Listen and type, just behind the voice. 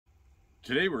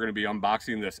Today we're going to be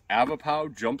unboxing this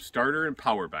AvaPow jump starter and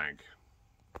power bank.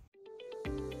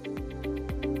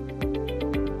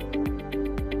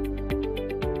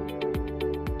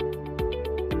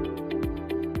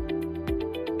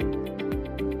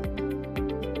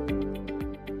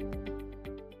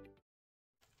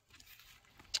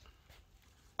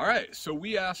 Alright, so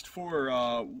we asked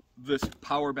for this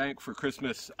power bank for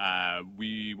Christmas.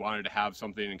 We wanted to have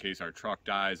something in case our truck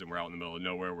dies and we're out in the middle of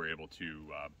nowhere, we're able to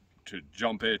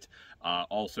jump it.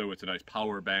 Also, it's a nice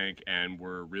power bank, and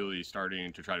we're really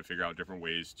starting to try to figure out different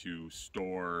ways to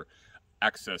store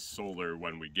excess solar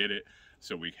when we get it,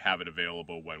 so we have it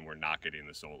available when we're not getting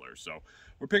the solar. So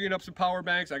we're picking up some power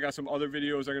banks. I got some other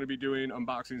videos I'm going to be doing,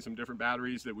 unboxing some different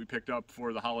batteries that we picked up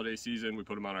for the holiday season. We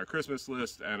put them on our Christmas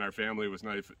list, and our family was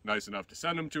nice enough to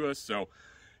send them to us. So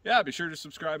yeah, be sure to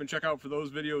subscribe and check out for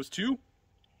those videos too.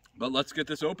 But let's get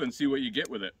this open, see what you get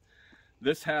with it.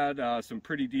 This had some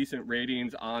pretty decent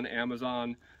ratings on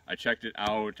Amazon. I checked it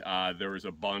out. There was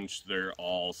a bunch. They're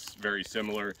all very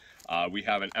similar. We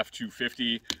have an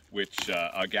F250, which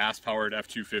a gas-powered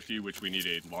F250, which we need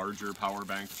a larger power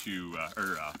bank to,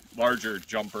 larger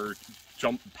jump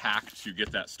pack to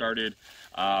get that started.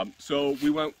 So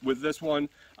we went with this one.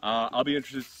 I'll be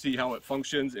interested to see how it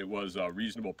functions. It was a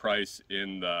reasonable price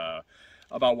in the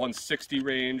about 160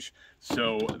 range,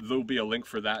 so there'll be a link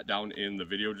for that down in the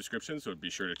video description, so be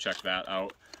sure to check that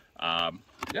out.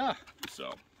 Yeah,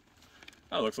 so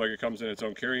that looks like it comes in its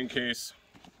own carrying case.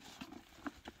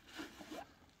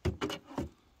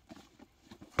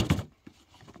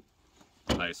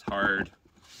 Nice hard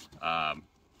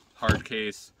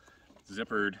case,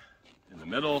 zippered in the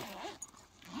middle.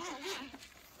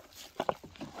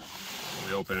 When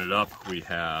we open it up, we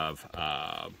have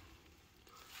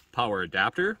power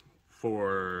adapter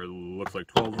for, looks like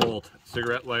 12 volt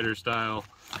cigarette lighter style.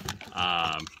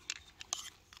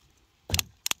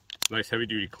 Nice heavy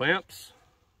duty clamps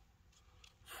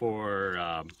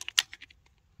for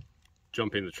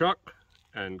jumping the truck,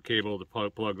 and cable to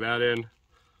plug that in.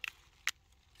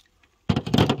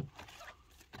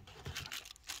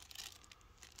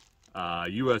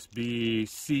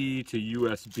 USB-C to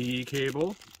USB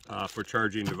cable for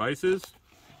charging devices.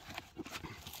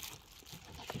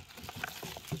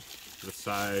 To the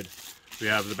side, we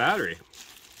have the battery.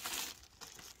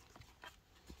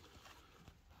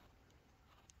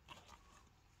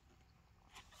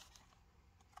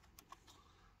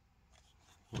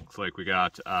 Looks like we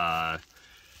got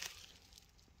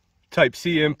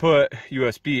Type-C input,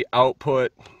 USB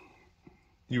output,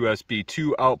 USB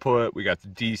 2 output. We got the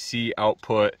DC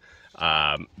output.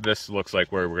 This looks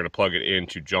like where we're going to plug it in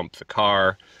to jump the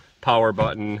car. Power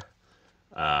button.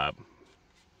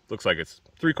 Looks like it's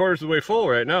 3/4 of the way full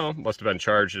right now. Must have been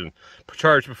charged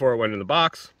before it went in the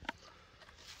box.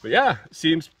 But yeah,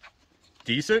 seems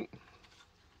decent.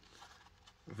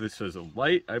 This is a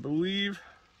light, I believe.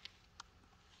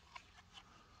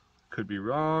 Could be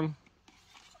wrong.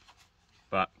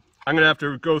 But I'm gonna have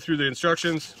to go through the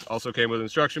instructions. Also came with an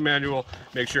instruction manual.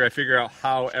 Make sure I figure out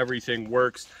how everything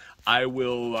works. I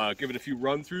will give it a few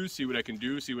run-throughs, see what I can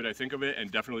do, see what I think of it,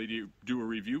 and definitely do a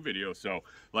review video. So,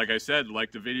 like I said,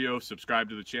 like the video, subscribe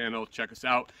to the channel, check us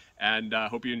out, and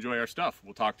hope you enjoy our stuff.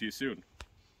 We'll talk to you soon.